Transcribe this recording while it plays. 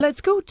Let's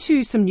go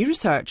to some new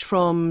research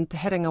from the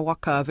Herenga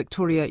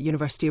Waka-Victoria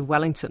University of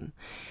Wellington,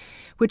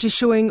 which is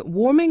showing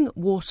warming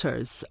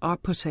waters are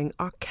putting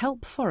our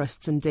kelp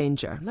forests in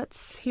danger.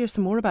 Let's hear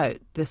some more about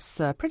this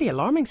pretty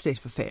alarming state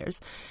of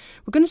affairs.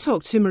 We're going to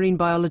talk to marine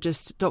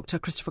biologist Dr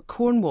Christopher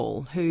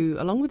Cornwall, who,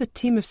 along with a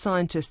team of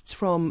scientists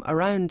from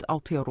around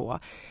Aotearoa,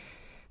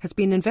 has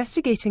been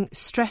investigating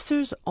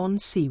stressors on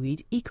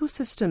seaweed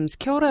ecosystems.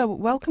 Kia ora,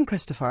 welcome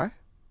Christopher.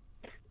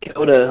 Kia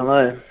ora,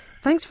 hello.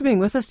 Thanks for being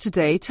with us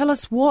today. Tell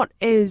us, what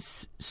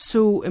is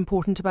so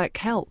important about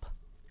kelp?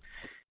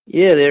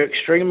 Yeah, they're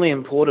extremely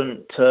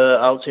important to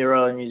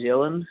Aotearoa and New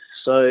Zealand.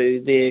 So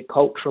they're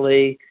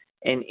culturally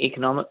and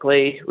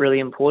economically really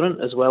important,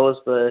 as well as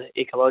the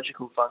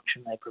ecological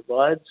function they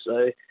provide.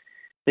 So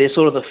they're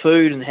sort of the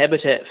food and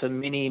habitat for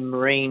many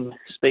marine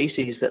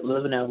species that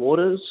live in our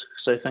waters.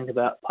 So think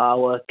about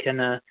paua,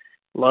 kina,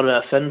 a lot of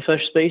our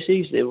finfish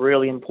species. They're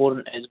really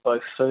important as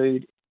both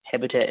food,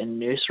 habitat and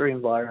nursery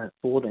environment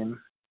for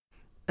them.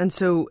 And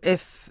so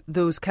if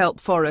those kelp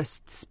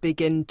forests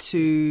begin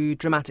to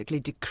dramatically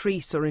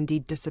decrease or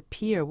indeed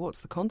disappear,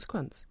 what's the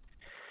consequence?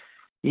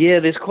 Yeah,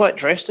 there's quite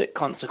drastic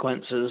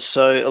consequences.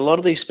 So a lot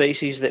of these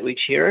species that we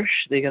cherish,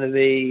 they're going to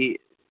be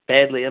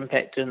badly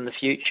impacted in the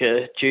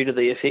future due to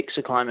the effects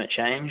of climate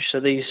change. So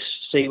these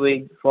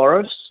seaweed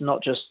forests,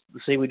 not just the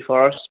seaweed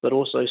forests, but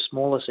also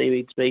smaller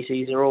seaweed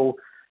species, are all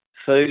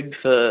food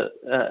for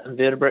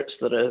invertebrates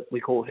that we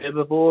call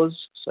herbivores,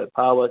 so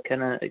paua,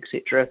 kina,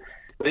 etc.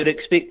 We'd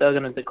expect they're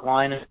going to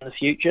decline in the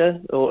future,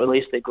 or at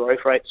least their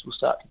growth rates will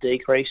start to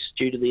decrease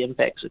due to the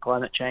impacts of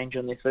climate change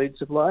on their food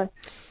supply.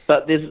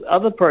 But there's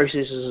other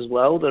processes as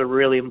well that are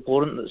really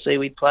important that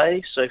seaweed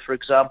play. So, for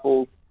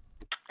example,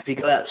 if you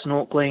go out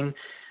snorkeling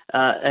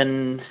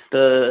in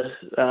the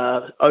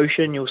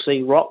ocean, you'll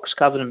see rocks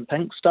covered in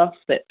pink stuff.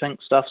 That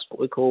pink stuff's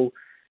what we call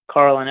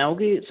coralline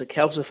algae. It's a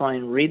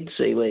calcifying red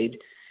seaweed.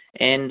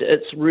 And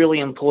it's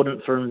really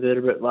important for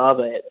invertebrate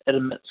larvae. It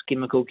emits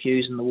chemical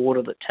cues in the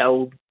water that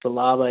tell the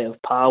larvae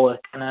of paua,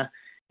 kina,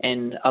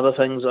 and other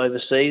things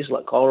overseas,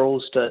 like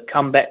corals, to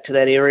come back to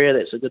that area.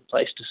 That's a good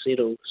place to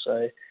settle.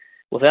 So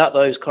without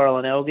those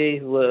coralline algae,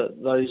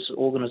 those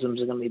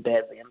organisms are going to be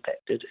badly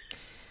impacted.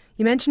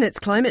 You mentioned it's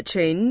climate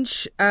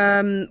change.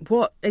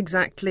 What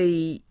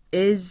exactly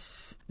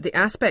is the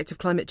aspect of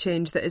climate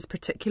change that is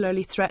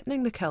particularly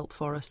threatening the kelp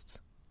forests?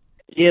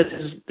 Yeah,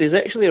 there's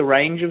actually a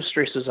range of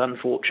stresses,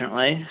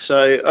 unfortunately.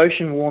 So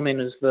ocean warming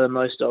is the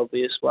most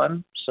obvious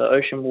one. So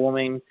ocean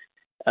warming,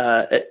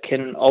 it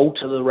can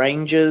alter the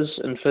ranges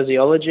and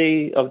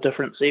physiology of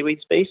different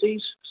seaweed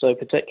species. So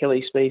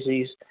particularly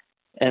species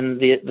in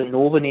the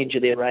northern edge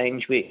of their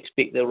range, we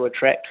expect they'll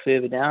retract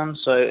further down.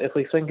 So if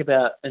we think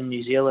about in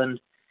New Zealand,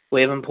 we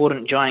have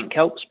important giant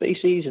kelp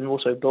species and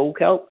also bull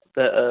kelp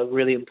that are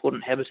really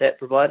important habitat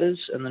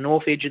providers in the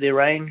north edge of their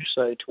range,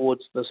 so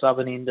towards the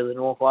southern end of the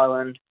North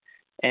Island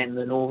and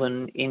the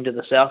northern end of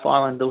the South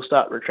Island, they'll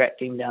start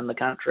retracting down the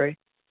country.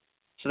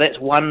 So that's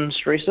one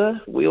stressor.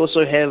 We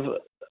also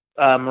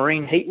have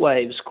marine heat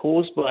waves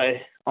caused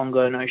by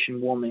ongoing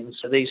ocean warming.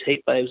 So these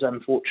heat waves,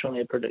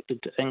 unfortunately, are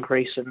predicted to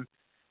increase in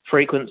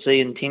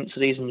frequency,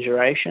 intensities and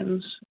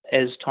durations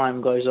as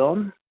time goes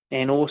on.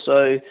 And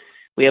also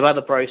we have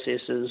other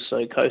processes,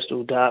 so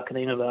coastal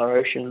darkening of our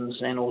oceans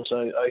and also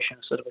ocean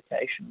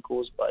acidification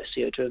caused by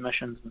CO2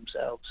 emissions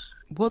themselves.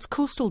 What's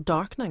coastal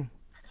darkening?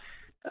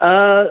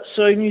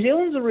 So New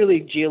Zealand's a really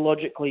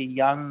geologically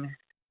young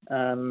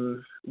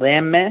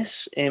landmass,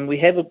 and we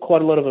have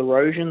quite a lot of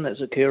erosion that's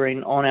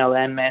occurring on our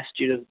landmass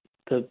due to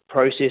the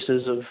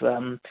processes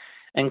of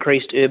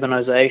increased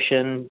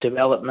urbanisation,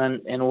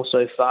 development, and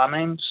also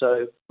farming.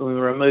 So when we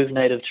remove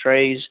native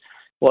trees,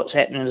 what's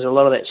happening is a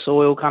lot of that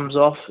soil comes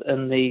off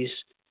in these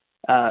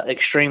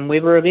extreme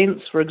weather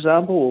events, for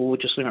example, or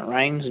just when it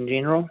rains in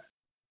general.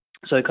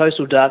 So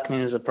coastal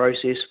darkening is a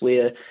process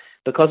where,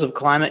 because of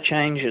climate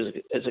change,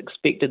 it's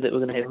expected that we're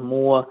going to have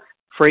more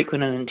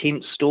frequent and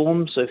intense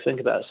storms. So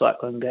think about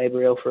Cyclone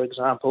Gabriel, for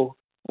example.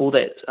 All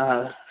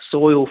that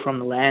soil from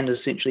the land is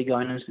essentially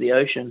going into the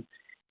ocean.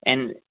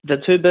 And the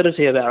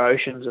turbidity of our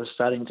oceans is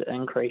starting to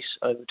increase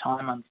over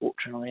time,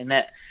 unfortunately. And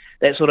that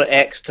sort of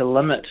acts to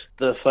limit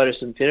the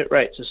photosynthetic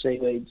rates of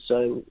seaweed.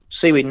 So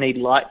seaweed need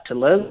light to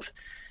live.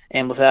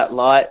 And without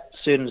light,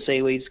 certain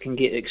seaweeds can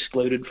get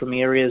excluded from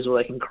areas, or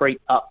they can creep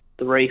up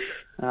the reef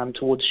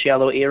towards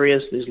shallow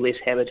areas. There's less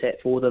habitat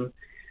for them,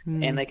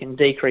 and they can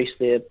decrease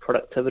their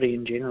productivity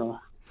in general.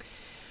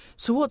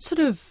 So what sort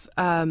of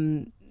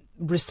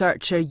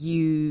research are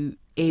you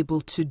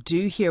able to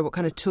do here? What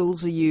kind of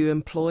tools are you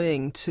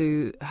employing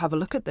to have a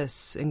look at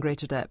this in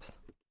greater depth?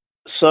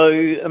 So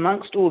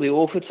amongst all the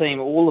author team,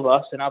 all of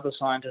us and other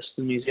scientists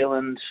in New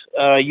Zealand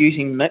are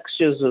using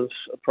mixtures of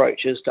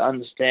approaches to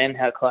understand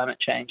how climate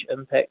change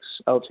impacts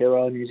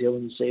Aotearoa New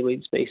Zealand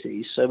seaweed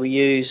species. So we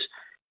use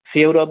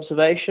field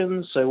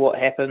observations, so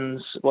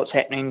what's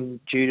happening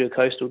due to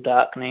coastal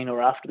darkening or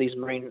after these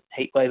marine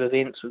heatwave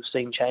events. We've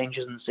seen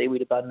changes in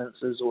seaweed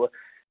abundances or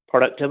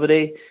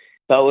productivity,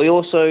 but we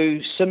also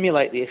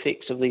simulate the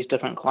effects of these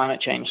different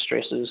climate change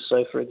stresses.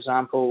 So for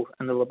example,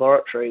 in the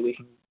laboratory, we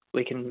can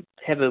we can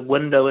have a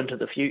window into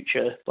the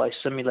future by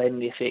simulating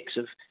the effects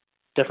of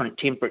different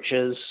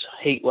temperatures,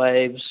 heat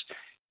waves,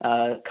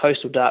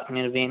 coastal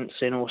darkening events,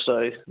 and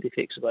also the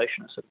effects of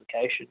ocean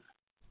acidification.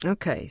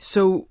 Okay,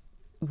 so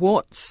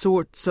what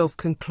sorts of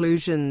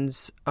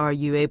conclusions are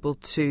you able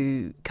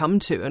to come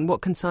to, and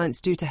what can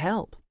science do to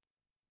help?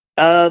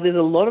 There's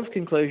a lot of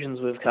conclusions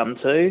we've come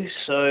to.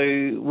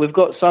 So we've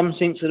got some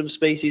sensitive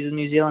species in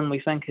New Zealand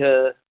we think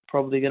are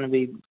probably going to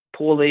be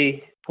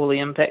poorly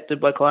impacted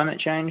by climate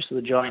change. So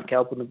the giant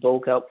kelp and the bull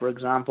kelp, for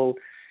example.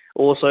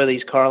 Also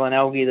these coralline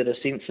algae that are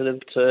sensitive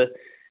to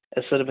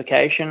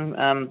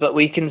acidification. But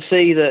we can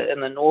see that in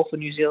the north of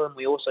New Zealand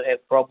we also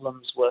have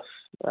problems with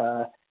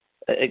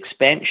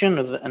expansion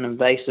of an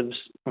invasive,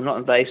 well not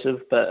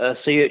invasive, but a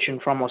sea urchin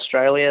from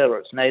Australia, or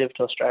it's native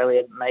to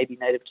Australia, maybe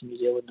native to New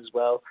Zealand as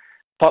well.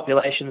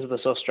 Populations of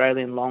this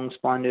Australian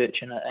long-spined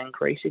urchin are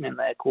increasing, and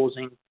they're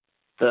causing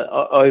the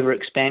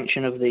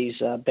overexpansion of these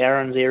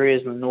barrens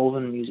areas in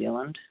northern New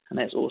Zealand, and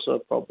that's also a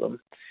problem.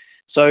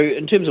 So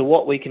in terms of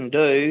what we can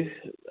do,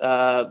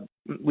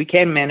 we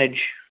can manage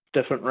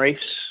different reefs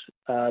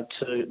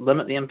to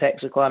limit the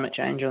impacts of climate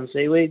change on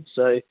seaweed.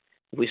 So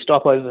if we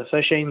stop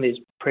overfishing, there's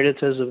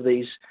predators of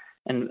these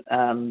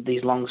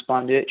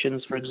long-spined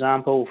urchins, for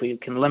example. If we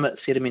can limit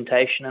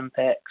sedimentation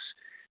impacts,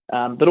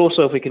 but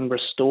also if we can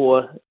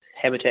restore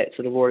habitats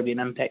that have already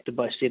been impacted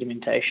by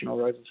sedimentation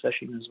or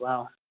overfishing as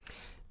well.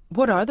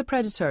 What are the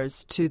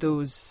predators to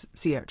those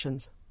sea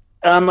urchins?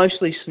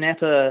 Mostly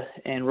snapper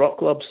and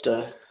rock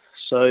lobster.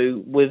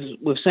 So we've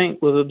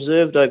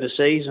observed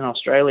overseas in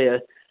Australia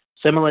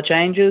similar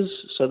changes.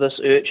 So this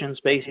urchin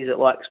species, it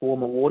likes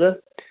warmer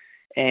water,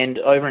 and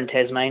over in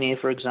Tasmania,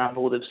 for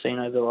example, they've seen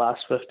over the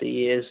last 50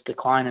 years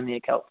decline in their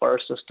kelp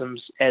forest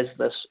systems as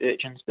this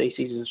urchin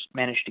species has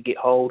managed to get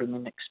hold and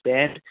then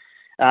expand.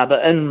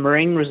 But in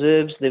marine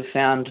reserves, they've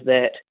found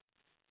that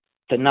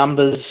the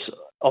numbers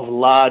of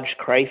large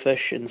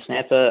crayfish and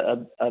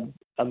snapper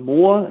are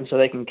more, and so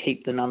they can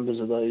keep the numbers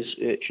of those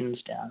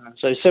urchins down. And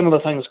so similar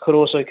things could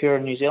also occur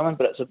in New Zealand,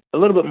 but it's a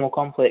little bit more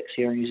complex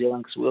here in New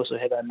Zealand because we also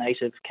have our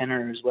native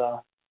kinner as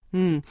well.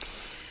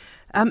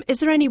 Is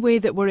there any way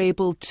that we're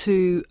able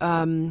to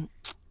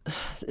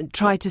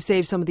try to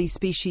save some of these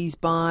species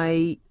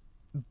by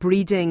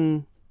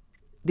breeding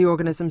the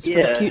organisms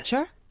for the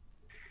future?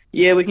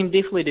 Yeah, we can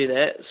definitely do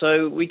that.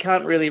 So we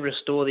can't really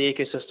restore the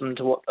ecosystem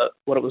to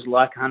what it was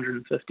like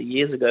 150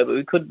 years ago, but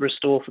we could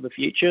restore for the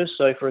future.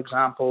 So, for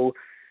example,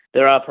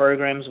 there are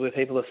programs where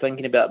people are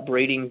thinking about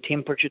breeding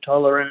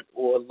temperature-tolerant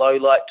or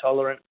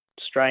low-light-tolerant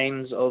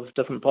strains of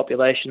different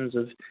populations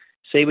of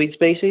seaweed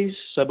species.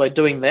 So by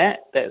doing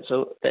that,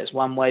 that's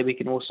one way we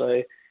can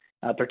also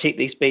protect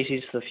these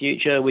species for the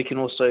future. We can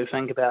also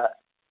think about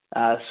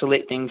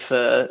selecting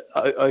for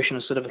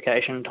ocean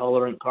acidification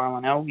tolerant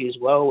coralline algae as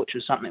well, which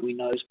is something we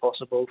know is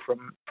possible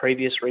from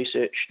previous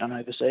research done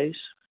overseas.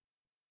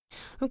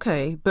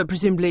 Okay, but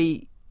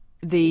presumably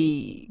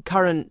the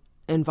current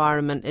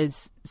environment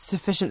is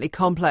sufficiently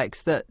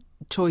complex that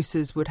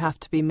choices would have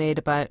to be made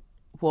about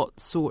what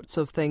sorts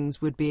of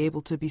things would be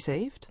able to be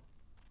saved?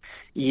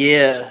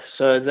 Yeah,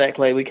 so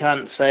exactly. We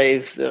can't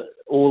save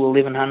all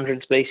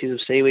 1,100 species of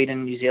seaweed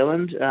in New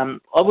Zealand.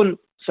 I wouldn't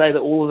say that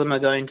all of them are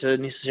going to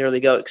necessarily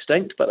go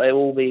extinct, but they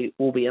will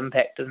be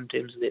impacted in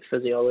terms of their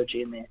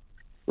physiology and their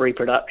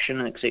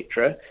reproduction,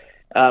 etc.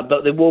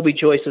 But there will be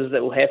choices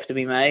that will have to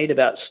be made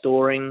about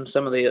storing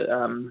some of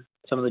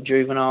the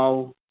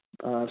juvenile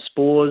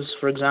spores,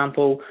 for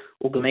example,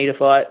 or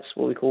gametophytes,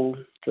 what we call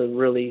the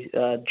really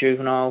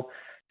juvenile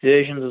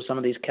versions of some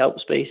of these kelp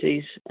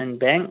species in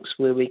banks,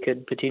 where we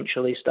could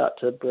potentially start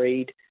to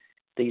breed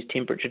these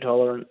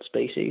temperature-tolerant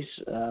species.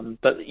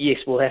 But yes,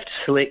 we'll have to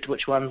select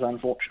which ones,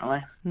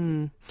 unfortunately.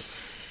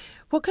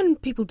 What can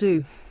people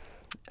do?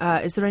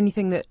 Is there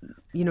anything that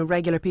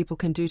regular people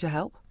can do to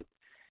help?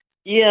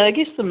 Yeah, I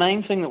guess the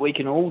main thing that we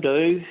can all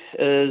do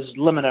is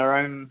limit our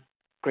own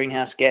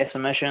greenhouse gas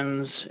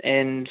emissions,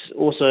 and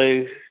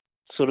also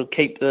sort of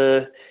keep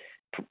the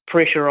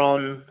pressure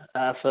on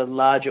for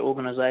larger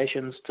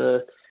organisations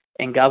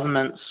and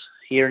governments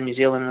here in New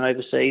Zealand and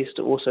overseas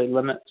to also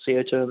limit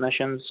CO2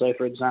 emissions. So,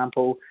 for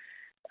example,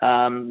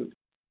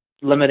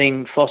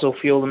 limiting fossil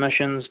fuel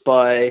emissions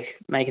by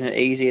making it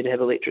easier to have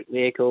electric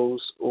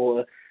vehicles,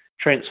 or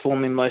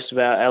transforming most of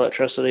our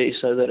electricity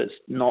so that it's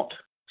not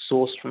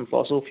sourced from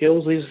fossil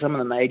fuels. These are some of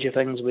the major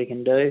things we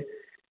can do.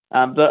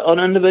 But on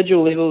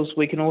individual levels,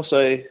 we can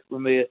also,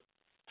 when we're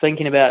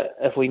thinking about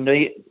if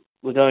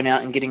we're going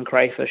out and getting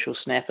crayfish or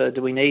snapper,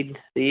 do we need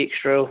the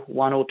extra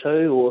one or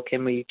two, or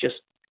can we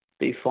just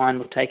be fine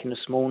with taking a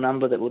small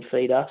number that would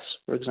feed us,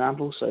 for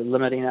example? So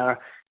limiting our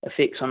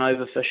effects on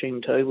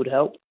overfishing too would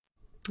help.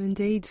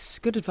 Indeed.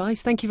 Good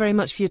advice. Thank you very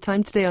much for your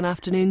time today on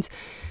Afternoons.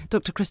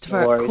 Dr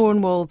Christopher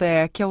Cornwall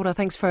there. Kia ora,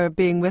 thanks for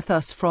being with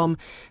us from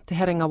the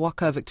Herenga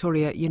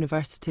Waka-Victoria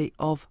University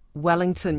of Wellington.